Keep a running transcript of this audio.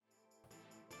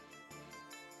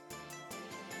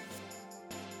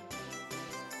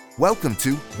Welcome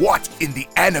to What in the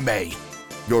Anime,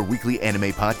 your weekly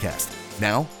anime podcast.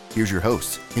 Now, here's your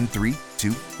host in 3,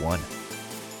 2, 1.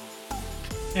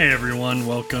 Hey everyone,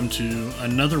 welcome to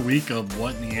another week of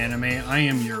What in the Anime. I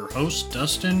am your host,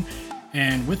 Dustyn,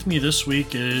 and with me this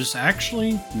week is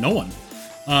actually no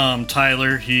one.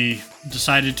 Tyler, he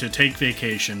decided to take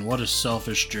vacation. What a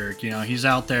selfish jerk. You know, he's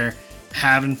out there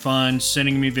having fun,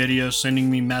 sending me videos, sending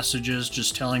me messages,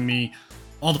 just telling me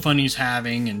all the fun he's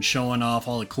having and showing off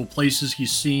all the cool places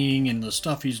he's seeing and the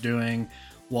stuff he's doing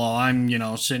while I'm,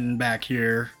 sitting back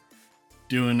here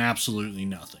doing absolutely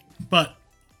nothing. But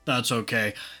that's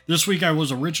okay. This week I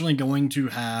was originally going to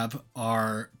have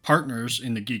our partners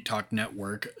in the Geek Talk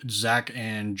Network, Zach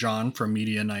and John from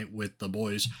Media Night with the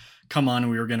Boys, come on,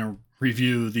 and we were going to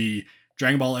review the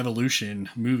Dragon Ball Evolution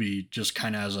movie just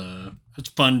kind of as a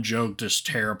fun joke to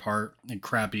tear apart a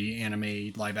crappy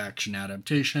anime live action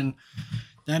adaptation.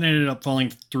 That ended up falling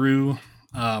through.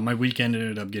 My weekend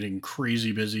ended up getting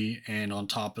crazy busy, and on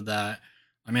top of that,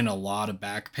 I'm in a lot of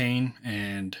back pain,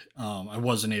 and I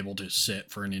wasn't able to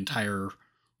sit for an entire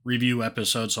review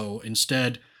episode. So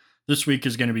instead, this week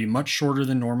is going to be much shorter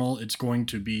than normal. It's going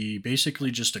to be basically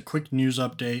just a quick news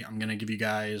update. I'm going to give you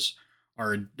guys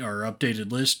our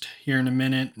updated list here in a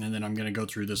minute, and then I'm going to go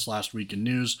through this last week in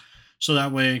news. So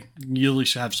that way, you at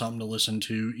least have something to listen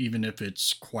to, even if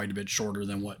it's quite a bit shorter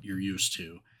than what you're used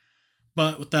to.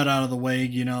 But with that out of the way,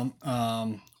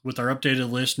 with our updated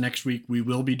list, next week we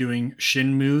will be doing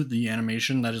Shenmue, the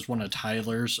animation. That is one of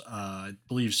Tyler's, I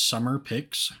believe, summer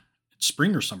picks. It's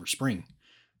spring or summer? Spring.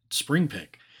 It's spring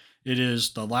pick. It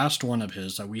is the last one of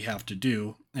his that we have to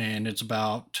do, and it's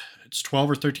 12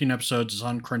 or 13 episodes. It's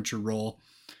on Crunchyroll.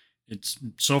 It's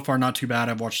so far not too bad.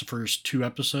 I've watched the first 2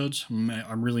 episodes.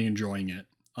 I'm really enjoying it.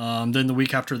 Then the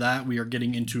week after that, we are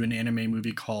getting into an anime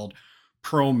movie called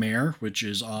Pro Mare, which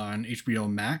is on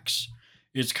HBO Max.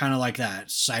 It's kind of like that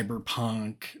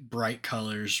cyberpunk, bright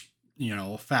colors,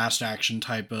 fast action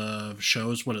type of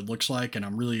show is what it looks like. And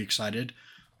I'm really excited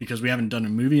because we haven't done a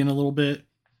movie in a little bit.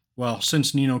 Well,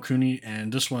 since Ni no Kuni,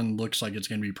 and this one looks like it's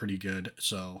going to be pretty good.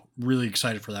 So really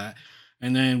excited for that.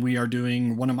 And then we are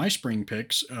doing one of my spring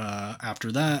picks.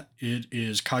 After that, it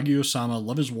is Kaguya-sama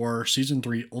Love is War Season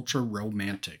 3 Ultra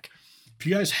Romantic. If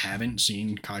you guys haven't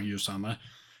seen Kaguya-sama,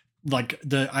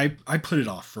 I put it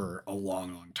off for a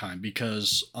long, long time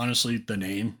because honestly, the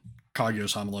name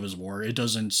Kaguya-sama Love is War, it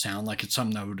doesn't sound like it's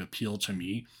something that would appeal to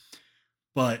me.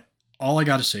 But all I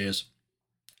got to say is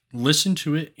listen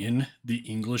to it in the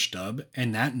English dub,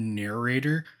 and that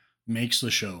narrator makes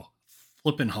the show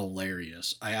flipping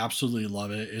hilarious. I absolutely love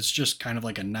it. It's just kind of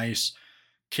like a nice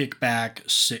kickback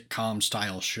sitcom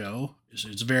style show.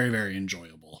 It's very, very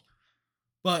enjoyable.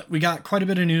 But we got quite a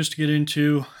bit of news to get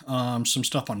into. Some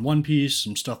stuff on One Piece,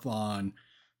 some stuff on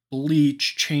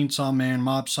Bleach, Chainsaw Man,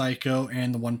 Mob Psycho,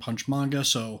 and the One Punch manga.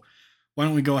 So why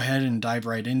don't we go ahead and dive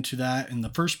right into that? And the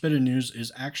first bit of news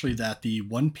is actually that the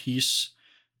One Piece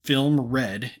film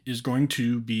Red is going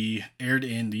to be aired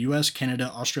in the US,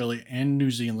 Canada, Australia, and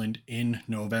New Zealand in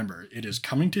November. It is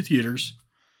coming to theaters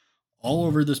all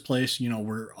over this place.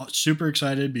 We're super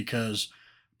excited because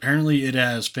apparently it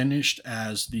has finished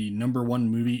as the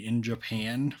 #1 movie in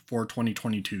Japan for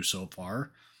 2022 so far.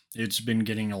 It's been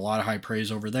getting a lot of high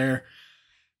praise over there.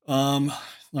 I'm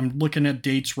looking at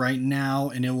dates right now,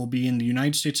 and it will be in the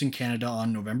United States and Canada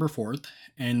on November 4th,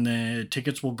 and the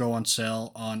tickets will go on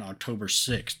sale on October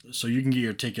 6th. So you can get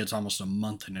your tickets almost a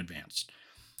month in advance.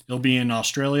 It'll be in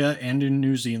Australia and in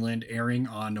New Zealand, airing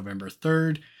on November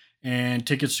 3rd, and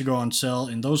tickets to go on sale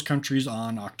in those countries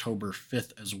on October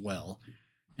 5th as well.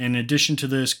 In addition to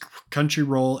this,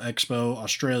 Crunchyroll Expo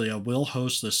Australia will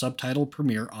host the subtitle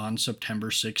premiere on September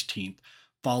 16th,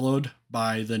 followed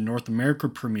by the North America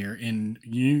premiere in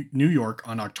New York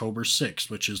on October 6th,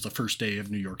 which is the first day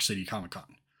of New York City Comic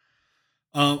Con.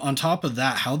 On top of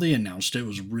that, how they announced it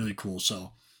was really cool.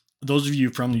 So those of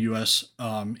you from the US,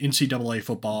 NCAA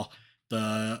football,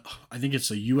 I think it's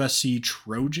the USC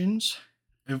Trojans,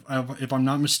 if I'm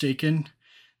not mistaken,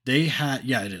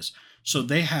 it is. So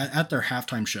they had, at their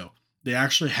halftime show, they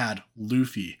actually had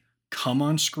Luffy come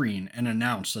on screen and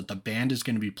announce that the band is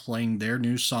going to be playing their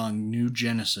new song, New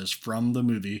Genesis, from the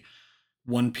movie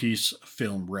One Piece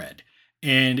film Red.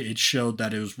 And it showed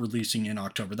that it was releasing in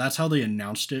October. That's how they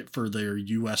announced it for their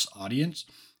US audience.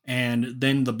 And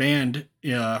then the band,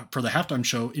 for the halftime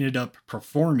show, ended up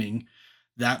performing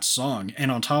that song. And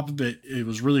on top of it, it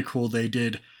was really cool. They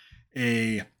did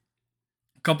a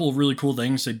couple of really cool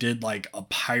things. They did like a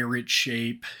pirate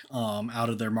shape out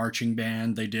of their marching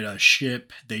band. They did a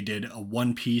ship. They did a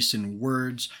One Piece in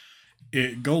words.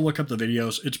 Go look up the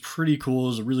videos. It's pretty cool.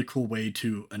 It's a really cool way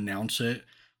to announce it.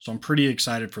 So I'm pretty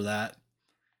excited for that.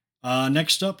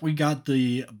 Next up, we got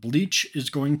the Bleach is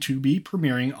going to be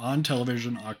premiering on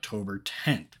television October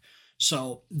 10th.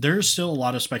 So there's still a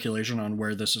lot of speculation on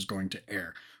where this is going to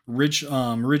air.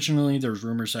 Originally, there's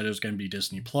rumors that it was going to be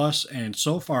Disney Plus, and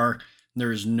so far,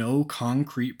 there is no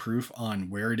concrete proof on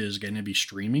where it is going to be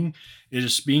streaming. It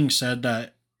is being said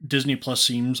that Disney Plus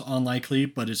seems unlikely,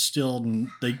 but it's still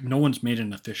no one's made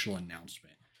an official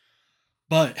announcement.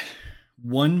 But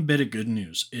one bit of good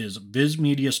news is Viz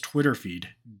Media's Twitter feed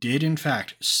did in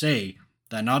fact say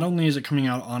that not only is it coming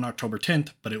out on October 10th,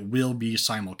 but it will be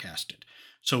simulcasted.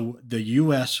 So the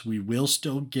US, we will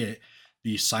still get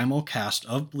the simulcast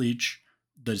of Bleach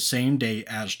the same day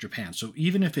as Japan. So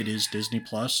even if it is Disney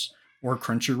Plus or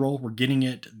Crunchyroll, we're getting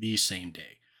it the same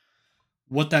day.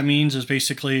 What that means is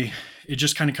basically it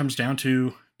just kind of comes down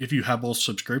to if you have both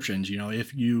subscriptions.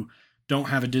 If you don't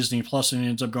have a Disney Plus and it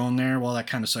ends up going there, well, that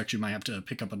kind of sucks. You might have to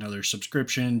pick up another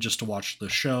subscription just to watch the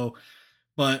show.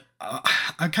 But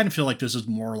I kind of feel like this is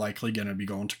more likely going to be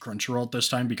going to Crunchyroll at this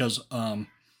time because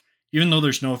even though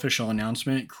there's no official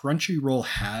announcement, Crunchyroll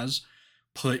has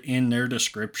put in their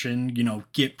description,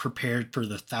 get prepared for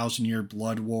the 1,000-year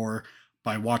blood war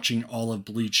by watching all of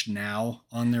Bleach now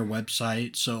on their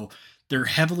website. So they're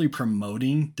heavily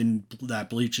promoting that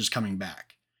Bleach is coming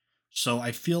back. So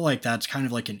I feel like that's kind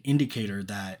of like an indicator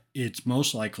that it's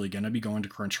most likely going to be going to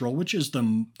Crunchyroll, which is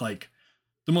the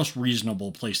most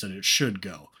reasonable place that it should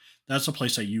go. That's a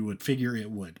place that you would figure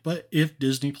it would. But if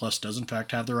Disney Plus does in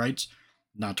fact have the rights,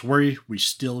 not to worry, we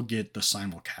still get the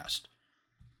simulcast.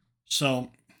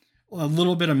 So a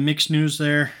little bit of mixed news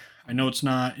there. I know it's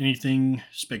not anything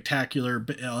spectacular,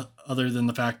 but other than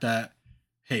the fact that,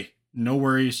 hey, no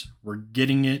worries, we're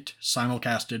getting it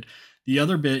simulcasted. The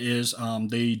other bit is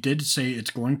they did say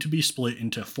it's going to be split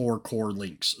into 4 core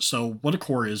links. So what a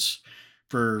core is,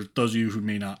 for those of you who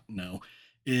may not know,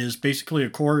 is basically a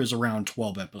core is around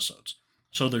 12 episodes.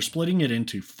 So they're splitting it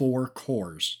into 4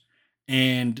 cores.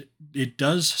 And it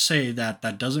does say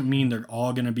that doesn't mean they're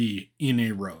all going to be in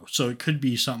a row. So it could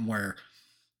be something where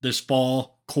this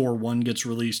fall, core 1 gets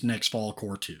released, next fall,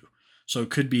 core 2. So it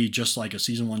could be just like a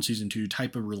season 1, season 2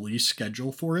 type of release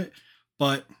schedule for it.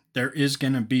 But there is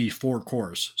going to be 4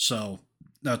 cores. So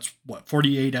that's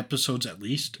 48 episodes at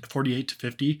least, 48 to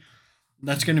 50.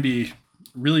 That's going to be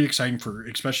really exciting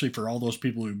especially for all those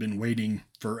people who've been waiting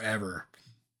forever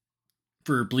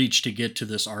for Bleach to get to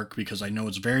this arc, because I know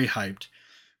it's very hyped,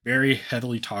 very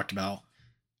heavily talked about.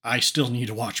 I still need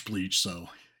to watch Bleach, so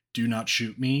do not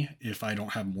shoot me if I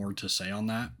don't have more to say on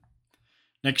that.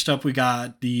 Next up, we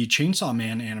got the Chainsaw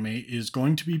Man anime is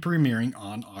going to be premiering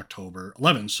on October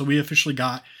 11th. So we officially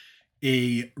got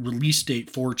a release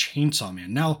date for Chainsaw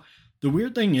Man. Now, the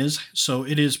weird thing is, so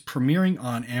it is premiering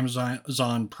on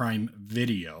Amazon Prime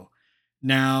Video.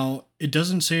 Now, it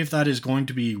doesn't say if that is going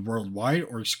to be worldwide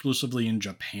or exclusively in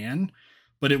Japan,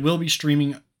 but it will be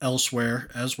streaming elsewhere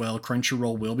as well.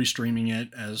 Crunchyroll will be streaming it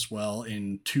as well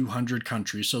in 200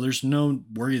 countries, so there's no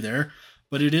worry there.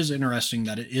 But it is interesting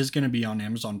that it is going to be on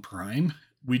Amazon Prime.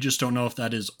 We just don't know if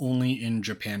that is only in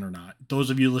Japan or not.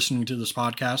 Those of you listening to this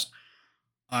podcast,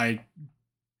 I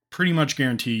pretty much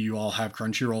guarantee you all have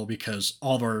Crunchyroll, because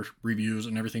all of our reviews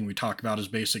and everything we talk about is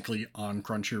basically on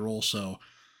Crunchyroll. So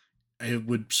it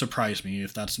would surprise me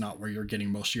if that's not where you're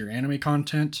getting most of your anime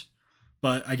content.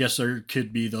 But I guess there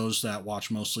could be those that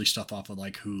watch mostly stuff off of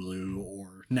like Hulu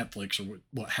or Netflix or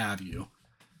what have you.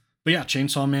 But yeah,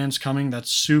 Chainsaw Man's coming.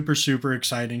 That's super, super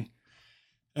exciting.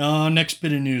 Next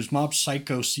bit of news. Mob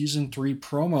Psycho Season 3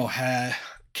 promo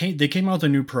they came out with a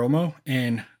new promo,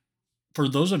 and for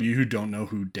those of you who don't know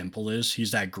who Dimple is,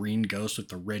 he's that green ghost with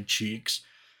the red cheeks.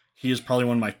 He is probably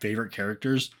one of my favorite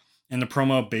characters, and the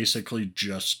promo basically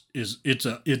just it's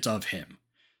of him.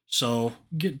 So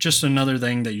get just another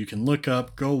thing that you can look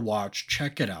up, go watch,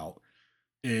 check it out.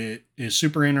 It is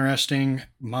super interesting.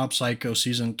 Mob Psycho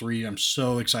Season 3, I'm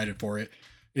so excited for it.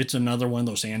 It's another one of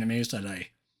those animes that I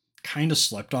kind of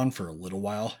slept on for a little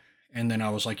while, and then I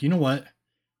was like, you know what?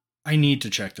 I need to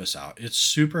check this out. It's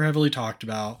super heavily talked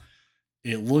about.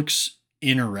 It looks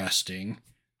interesting,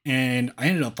 and I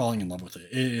ended up falling in love with it.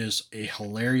 It is a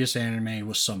hilarious anime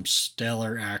with some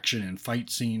stellar action and fight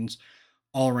scenes.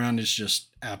 All around, it's just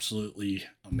absolutely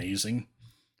amazing.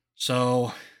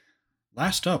 So,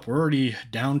 last up, we're already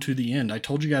down to the end. I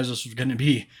told you guys this was going to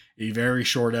be a very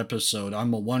short episode.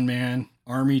 I'm a one-man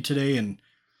army today, and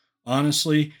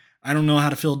honestly, I don't know how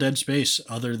to fill dead space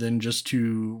other than just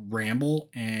to ramble,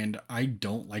 and I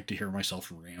don't like to hear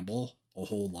myself ramble a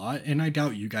whole lot, and I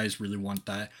doubt you guys really want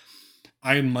that.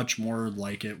 I much more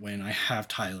like it when I have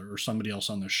Tyler or somebody else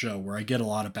on the show, where I get a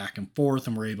lot of back and forth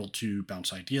and we're able to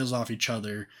bounce ideas off each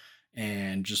other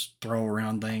and just throw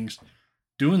around things.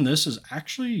 Doing this is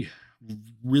actually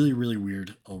really, really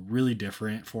weird, really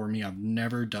different for me. I've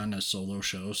never done a solo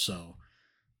show, so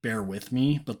bear with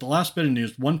me. But the last bit of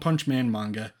news, One Punch Man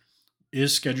manga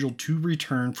is scheduled to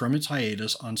return from its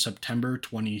hiatus on September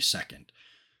 22nd.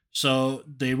 So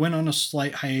they went on a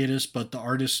slight hiatus, but the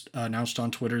artist announced on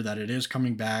Twitter that it is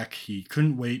coming back. He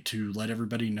couldn't wait to let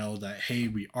everybody know that, hey,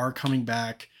 we are coming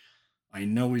back. I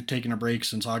know we've taken a break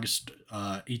since August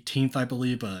 18th, I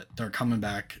believe, but they're coming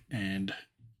back, and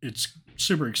it's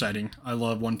super exciting. I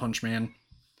love One Punch Man.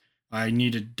 I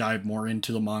need to dive more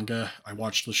into the manga. I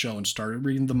watched the show and started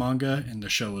reading the manga, and the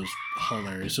show is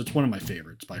hilarious. It's one of my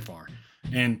favorites by far.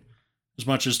 And as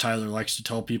much as Tyler likes to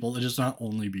tell people, it is not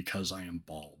only because I am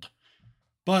bald.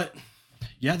 But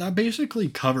yeah, that basically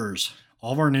covers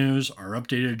all of our news, our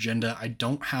updated agenda. I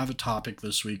don't have a topic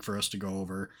this week for us to go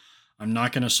over. I'm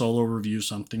not going to solo review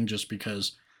something just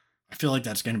because I feel like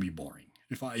that's going to be boring.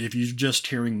 If you're just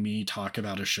hearing me talk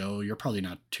about a show, you're probably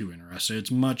not too interested.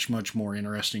 It's much, much more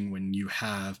interesting when you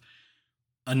have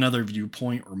another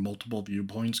viewpoint or multiple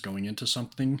viewpoints going into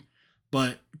something.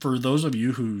 But for those of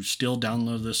you who still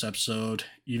download this episode,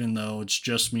 even though it's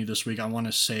just me this week, I want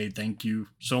to say thank you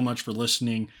so much for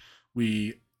listening.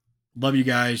 We love you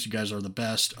guys. You guys are the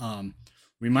best.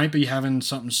 We might be having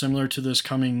something similar to this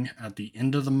coming at the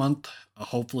end of the month.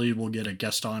 Hopefully we'll get a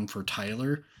guest on for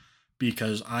Tyler,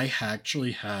 because I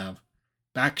actually have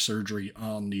back surgery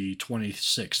on the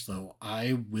 26th, though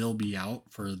I will be out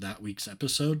for that week's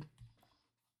episode.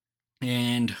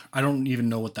 And I don't even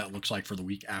know what that looks like for the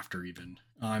week after even.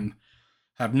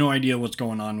 Have no idea what's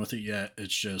going on with it yet.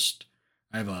 It's just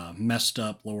I have a messed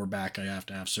up lower back I have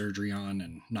to have surgery on,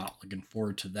 and not looking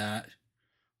forward to that.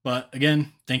 But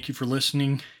again, thank you for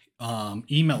listening.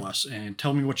 Email us and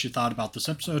tell me what you thought about this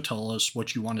episode. Tell us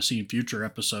what you want to see in future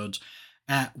episodes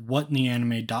at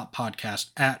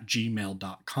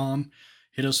whatintheanime.podcast@gmail.com.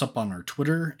 Hit us up on our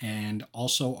Twitter and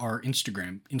also our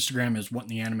Instagram. Instagram is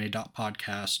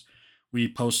whatintheanime.podcast. We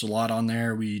post a lot on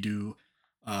there. We do,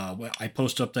 I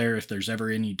post up there if there's ever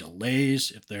any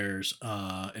delays, if there's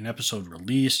an episode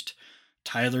released.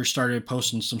 Tyler started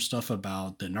posting some stuff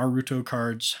about the Naruto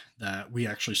cards that we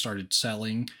actually started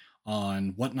selling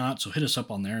on Whatnot, so hit us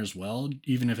up on there as well,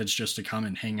 even if it's just to come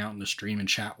and hang out in the stream and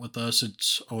chat with us.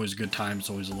 It's always a good time. It's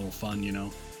always a little fun,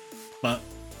 But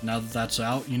now that that's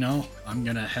out, I'm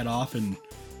gonna head off and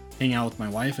hang out with my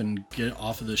wife and get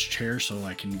off of this chair so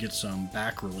I can get some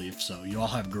back relief. So you all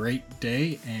have a great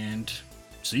day, and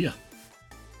see ya.